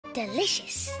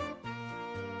delicious.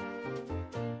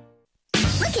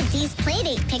 Look at these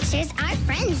Playdate pictures our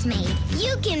friends made.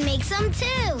 You can make some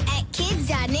too at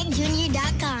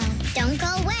kids.nickjr.com. Don't go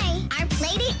away. Our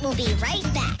Playdate will be right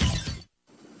back.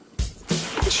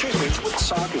 Excuse me, what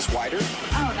sock is whiter?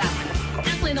 Oh, that one.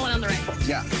 Definitely the one on the right.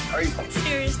 Yeah. Are you?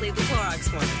 Seriously, the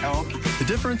Clorox one. Oh, okay. The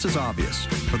difference is obvious.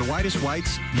 For the whitest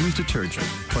whites, use detergent,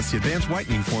 plus the advanced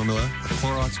whitening formula of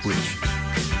Clorox bleach.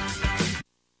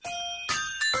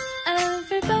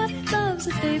 Everybody loves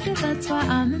a baby, that's why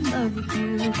I'm in love with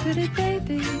you. Pretty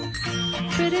baby,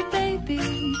 pretty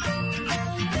baby.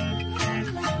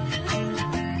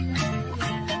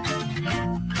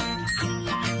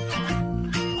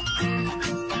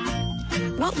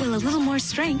 What will a little more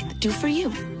strength do for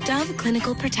you? Dove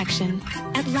Clinical Protection.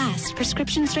 At last,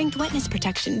 prescription strength wetness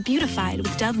protection beautified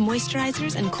with Dove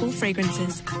moisturizers and cool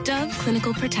fragrances. Dove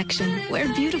Clinical Protection, where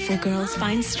beautiful girls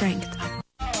find strength.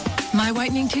 My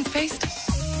whitening toothpaste?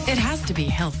 It has to be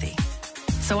healthy.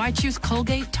 So I choose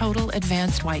Colgate Total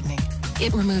Advanced Whitening.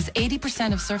 It removes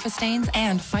 80% of surface stains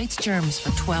and fights germs for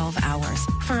 12 hours.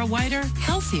 For a whiter,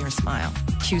 healthier smile,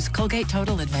 choose Colgate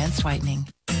Total Advanced Whitening.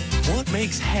 What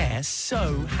makes hair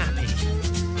so happy?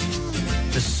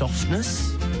 The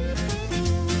softness?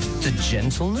 The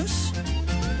gentleness?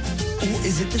 Or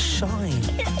is it the shine?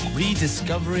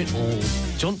 Rediscover it all.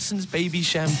 Johnson's Baby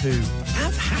Shampoo.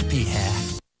 Have happy hair.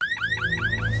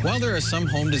 While there are some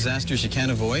home disasters you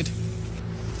can't avoid,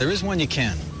 there is one you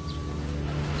can.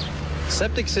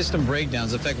 Septic system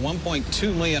breakdowns affect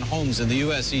 1.2 million homes in the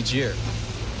U.S. each year.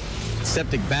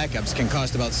 Septic backups can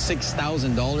cost about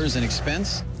 $6,000 in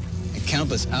expense and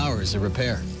countless hours of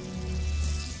repair.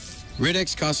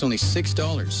 Rid-X costs only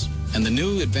 $6, and the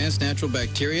new advanced natural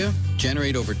bacteria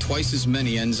generate over twice as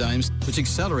many enzymes, which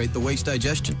accelerate the waste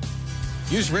digestion.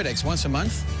 Use Rid-X once a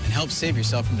month and help save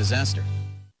yourself from disaster.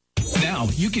 Now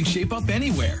you can shape up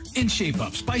anywhere in Shape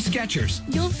Ups by Skechers.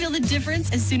 You'll feel the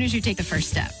difference as soon as you take the first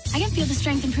step. I can feel the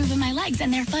strength improve in my legs,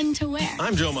 and they're fun to wear.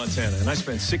 I'm Joe Montana, and I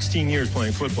spent 16 years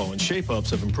playing football, and Shape Ups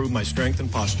have improved my strength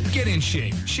and posture. Get in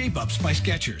shape. Shape Ups by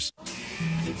Skechers.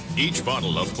 Each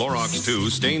bottle of Clorox 2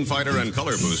 Stain Fighter and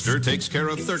Color Booster takes care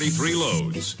of 33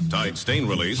 loads. Tide Stain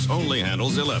Release only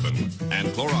handles 11. And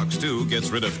Clorox 2 gets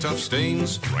rid of tough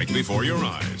stains right before your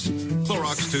eyes.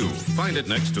 Clorox 2. Find it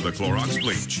next to the Clorox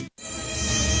bleach.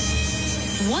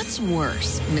 What's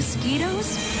worse,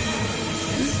 mosquitoes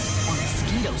or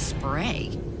mosquito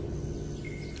spray?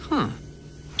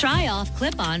 Try off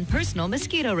Clip-On Personal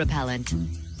Mosquito Repellent.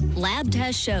 Lab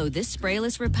tests show this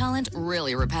sprayless repellent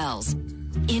really repels.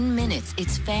 In minutes,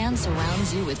 its fan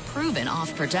surrounds you with proven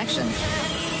off protection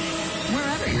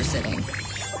wherever you're sitting.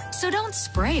 So don't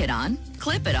spray it on,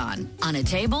 clip it on a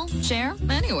table, chair,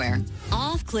 anywhere.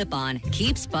 Off Clip-On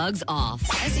keeps bugs off.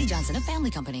 S.C. Johnson, a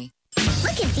family company.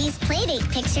 Look at these Playdate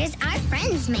pictures our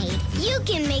friends made. You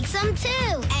can make some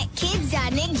too at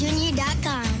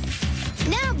kids.nickjr.com.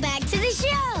 Now back to the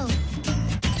show.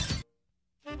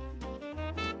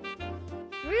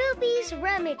 Ruby's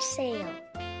Rummage Sale.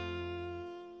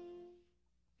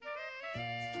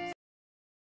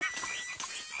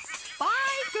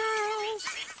 Bye, girls.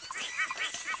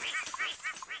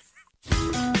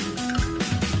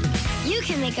 You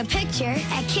can make a picture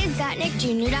at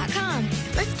kids.nickjr.com.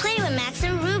 Let's play with Max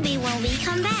and Ruby when we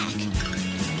come back.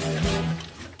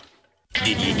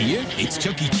 Did you hear? It's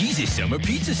Chuck E. Cheese's Summer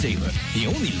Pizza Saver. The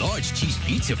only large cheese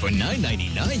pizza for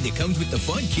 $9.99 that comes with the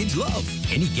fun kids love.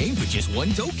 Any game for just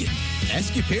one token.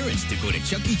 Ask your parents to go to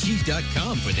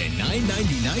chuckecheese.com for their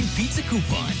 $9.99 pizza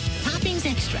coupon. Toppings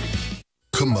extra.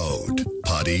 Commode,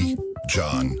 potty,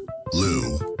 John,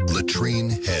 Lou,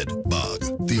 latrine, head, bug,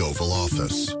 the Oval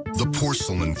Office, the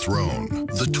porcelain throne,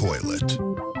 the toilet.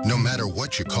 No matter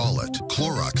what you call it,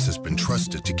 Clorox has been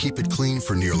trusted to keep it clean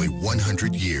for nearly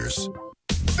 100 years.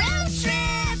 Road trip!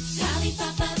 Polly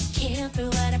Pop-Up camper,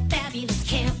 what a fabulous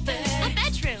camper. A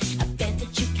bedroom. A bed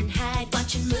that you can hide,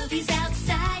 watching movies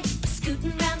outside,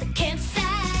 scooting around the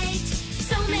campsite.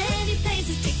 So many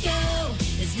places to go.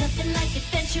 There's nothing like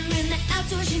adventure in the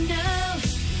outdoors, you know.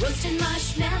 Roasting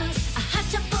marshmallows, a hot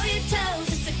tub for your toes.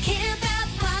 It's a camp out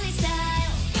Polly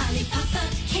style. Polly Pop-Up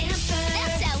camper.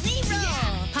 That's how we roll.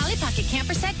 Yeah. Polly Pocket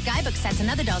camper set, guidebook sets, and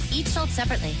other dolls each sold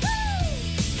separately.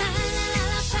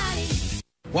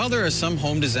 While there are some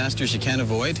home disasters you can't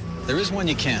avoid, there is one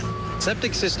you can.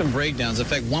 Septic system breakdowns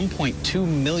affect 1.2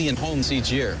 million homes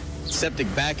each year. Septic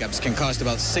backups can cost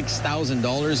about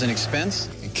 $6,000 in expense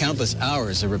and countless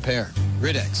hours of repair.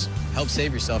 Rid-X. Help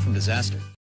save yourself from disaster.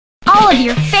 All of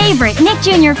your favorite Nick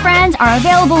Jr. friends are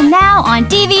available now on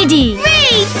DVD.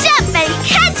 Reach up and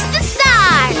catch the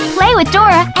stars! Play with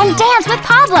Dora and dance with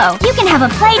Pablo. You can have a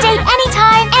play date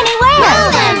anytime,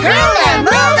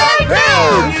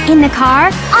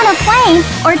 car, on a plane,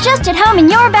 or just at home in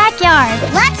your backyard.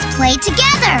 Let's play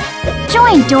together.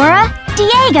 Join Dora,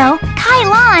 Diego,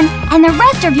 Kylon, and the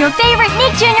rest of your favorite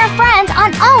Nick Jr. friends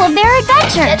on all of their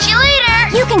adventures. Catch you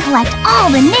later. You can collect all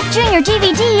the Nick Jr.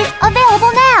 DVDs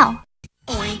available now.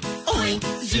 Oink, oink,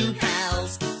 Zoo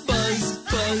Pals. Buzz,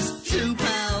 buzz, Zoo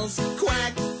Pals.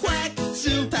 Quack, quack,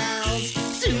 Zoo Pals.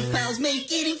 Zoo Pals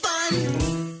make eating fun.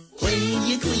 When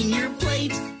you clean your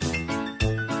plate,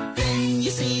 then you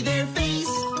see their face.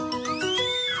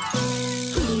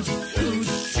 Hoot, hoot,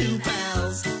 Zoo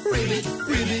Pals. Ribbit,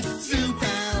 ribbit, Zoo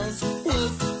Pals.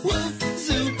 Woof, woof,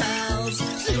 Zoo Pals.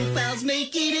 Zoo Pals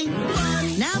make eating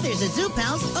fun. Now there's a Zoo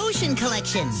Pals Ocean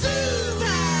Collection. Zoo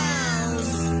Pals!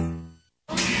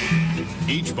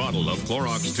 Each bottle of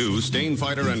Clorox 2 Stain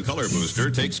Fighter and Color Booster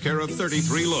takes care of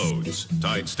 33 loads.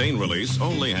 Tide Stain Release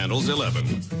only handles 11.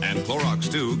 And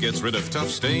Clorox 2 gets rid of tough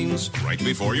stains right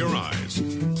before your eyes.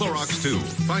 Clorox 2.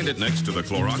 Find it next to the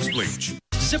Clorox bleach.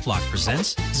 Ziploc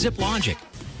presents ZipLogic.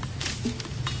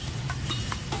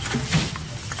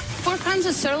 4 pounds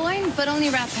of sirloin, but only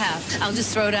wrap half. I'll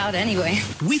just throw it out anyway.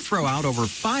 We throw out over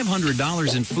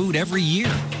 $500 in food every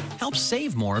year. Help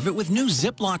save more of it with new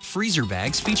Ziploc freezer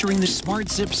bags featuring the Smart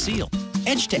Zip seal.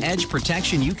 Edge-to-edge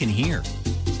protection you can hear.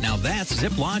 Now that's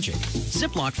ZipLogic.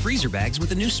 Ziploc freezer bags with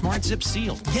the new Smart Zip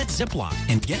seal. Get Ziploc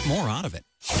and get more out of it.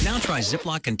 Now try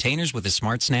Ziploc containers with the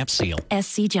Smart Snap seal.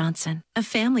 SC Johnson, a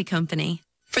family company.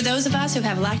 For those of us who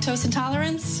have lactose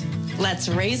intolerance, let's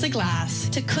raise a glass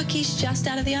to cookies just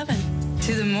out of the oven,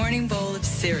 to the morning bowl of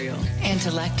cereal, And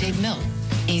to Lactate milk.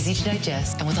 Easy to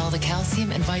digest and with all the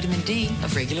calcium and vitamin D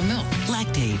of regular milk.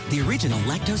 Lactate, the original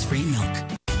lactose-free milk.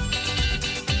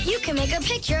 You can make a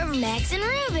picture of Max and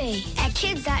Ruby at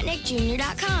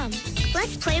kids.nickjr.com.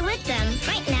 Let's play with them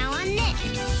right now on Nick.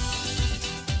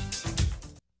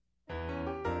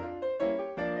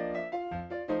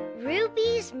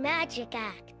 Ruby's Magic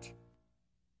Act.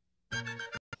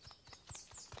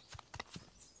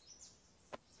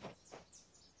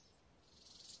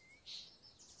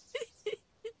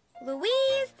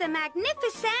 Louise the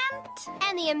Magnificent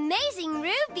and the Amazing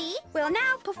Ruby will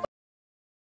now perform.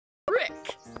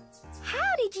 Rick,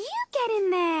 how did you get in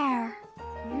there?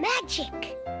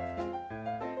 Magic.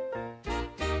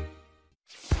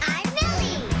 I'm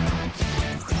Millie.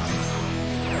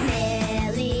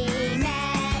 Millie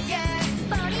Magic.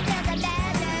 Ponytails are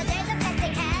better. They're the best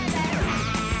thing ever.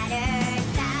 Pattern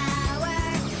flower.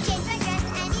 Change my dress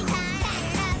anytime.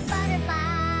 Pattern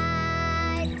butterflies.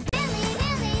 Millie,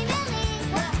 Millie, Millie.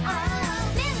 Whoa-oh.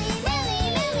 Millie, Millie,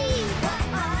 Millie.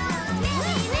 Whoa-oh.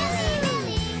 Millie, Millie,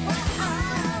 Millie. Whoa-oh.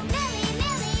 Millie,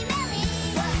 Millie, Millie.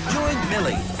 Whoa-oh. Join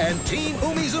Millie and Team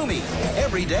Umizoomi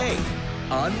every day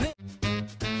on Nick.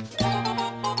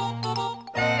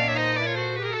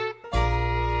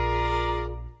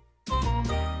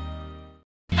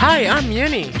 Hi, I'm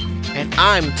Yuni. And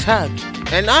I'm Tug.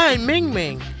 And I'm Ming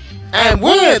Ming. And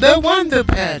we're the Wonder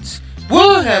Pets.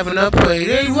 We're having a play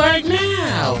date right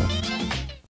now.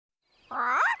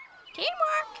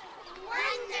 Teamwork.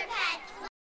 Wonder Pets.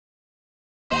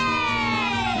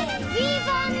 Yay!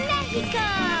 Viva Mexico!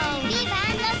 Viva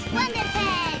los Wonder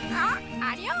Pets!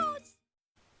 Adios!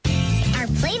 Our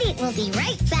playdate will be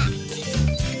right back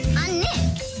on Nick.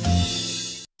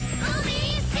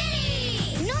 Movie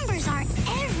City! Numbers are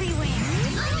everywhere.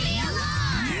 Movie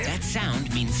alarm! That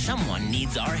sound means someone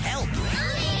needs our help.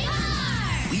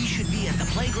 We should be at the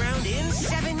playground in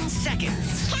 7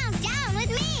 seconds. Count down with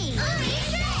me.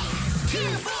 2,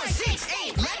 4, 6,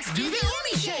 8. Let's do the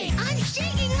Umi Shake. I'm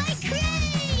shaking like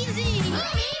crazy.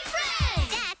 Umi Friend.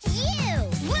 That's you.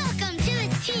 Welcome to the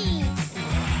team.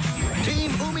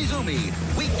 Team Umizoomi,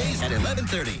 weekdays at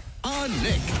 11:30 on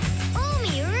Nick.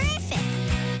 Umi-rific.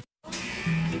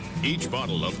 Each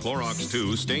bottle of Clorox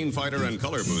 2 Stain Fighter and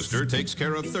Color Booster takes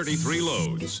care of 33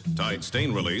 loads. Tide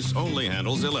Stain Release only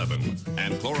handles 11.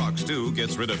 And Clorox 2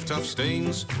 gets rid of tough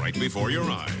stains right before your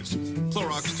eyes.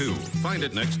 Clorox 2. Find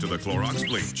it next to the Clorox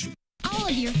bleach. All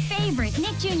of your favorite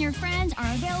Nick Jr. friends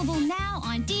are available now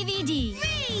on DVD.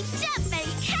 Reach up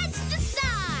and catch the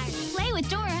stars. Play with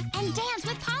Dora and dance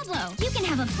with Pablo. You can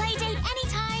have a play date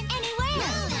anytime, anywhere.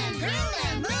 Move and groove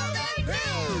and move and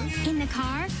groove. In the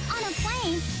car, on a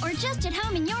plane, or just at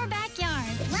home in your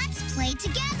backyard. Let's play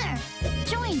together.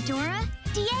 Join Dora,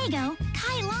 Diego,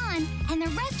 Kylon, and the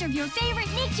rest of your favorite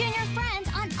Nick Jr. friends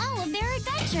on all of their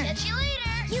adventures. Catch you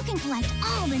later. You can collect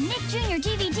all the Nick Jr.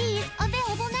 DVDs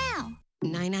available now.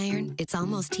 9-Iron, it's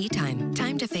almost tea time.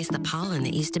 Time to face the pollen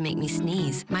that used to make me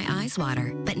sneeze, my eyes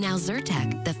water. But now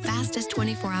Zyrtec, the fastest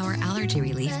 24-hour allergy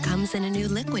relief, comes in a new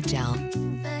liquid gel.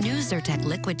 New Zyrtec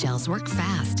liquid gels work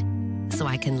fast, so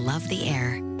I can love the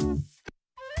air.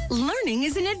 Learning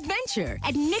is an adventure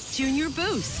at Nick Jr.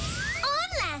 Boost.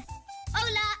 Hola!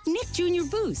 Hola! Nick Jr.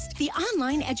 Boost, the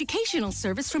online educational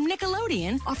service from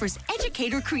Nickelodeon, offers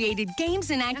educator-created games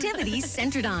and activities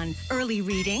centered on early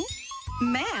reading,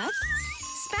 math,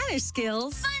 Spanish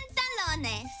skills,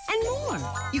 Pantalones. and more.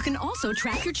 You can also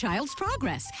track your child's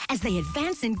progress as they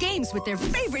advance in games with their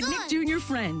favorite Nick Jr.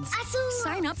 friends. Azul.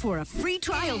 Sign up for a free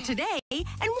trial today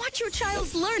and watch your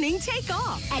child's learning take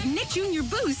off at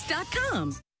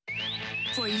NickJrBoost.com.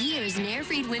 For years, Nair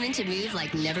freed women to move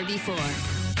like never before.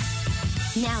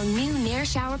 Now, new Nair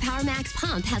Shower Power Max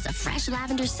Pump has a fresh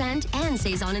lavender scent and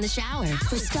stays on in the shower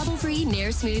for stubble-free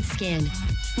Nair Smooth skin.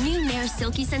 New Nair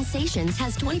Silky Sensations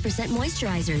has 20%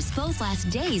 moisturizers. Both last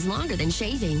days longer than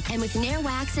shaving. And with Nair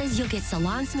Waxes, you'll get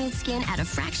salon smooth skin at a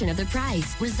fraction of the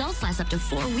price. Results last up to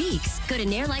 4 weeks. Go to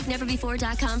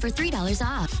NairLikeNeverBefore.com for $3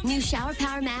 off. New Shower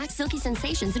Power Max, Silky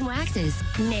Sensations, and Waxes.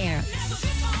 Nair.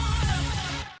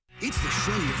 It's the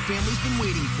show your family's been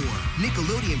waiting for.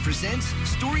 Nickelodeon presents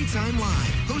Storytime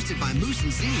Live, hosted by Moose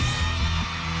and Z.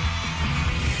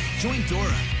 Join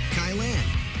Dora, Kylan,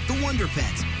 the Wonder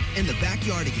Pets, and the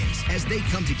Backyardigans as they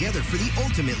come together for the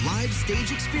ultimate live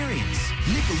stage experience.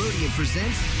 Nickelodeon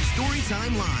presents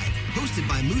Storytime Live, hosted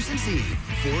by Moose and Z.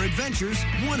 4 adventures,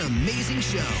 1 amazing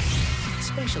show.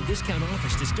 Special discount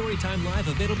offers to Storytime Live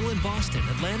available in Boston,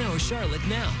 Atlanta, or Charlotte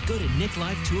now. Go to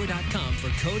NickLiveTour.com for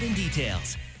code and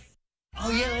details. Oh,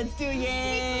 yeah, let's do it.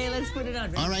 Yay, let's put it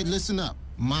on. All right, listen up.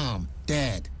 Mom,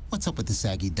 Dad, what's up with the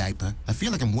saggy diaper? I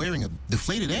feel like I'm wearing a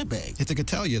deflated airbag. If they could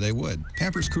tell you, they would.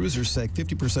 Pampers Cruisers sag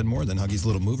 50% more than Huggies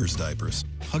Little Movers diapers.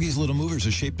 Huggies Little Movers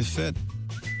are shaped to fit.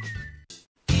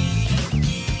 Our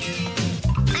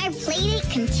Playdate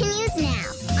continues now.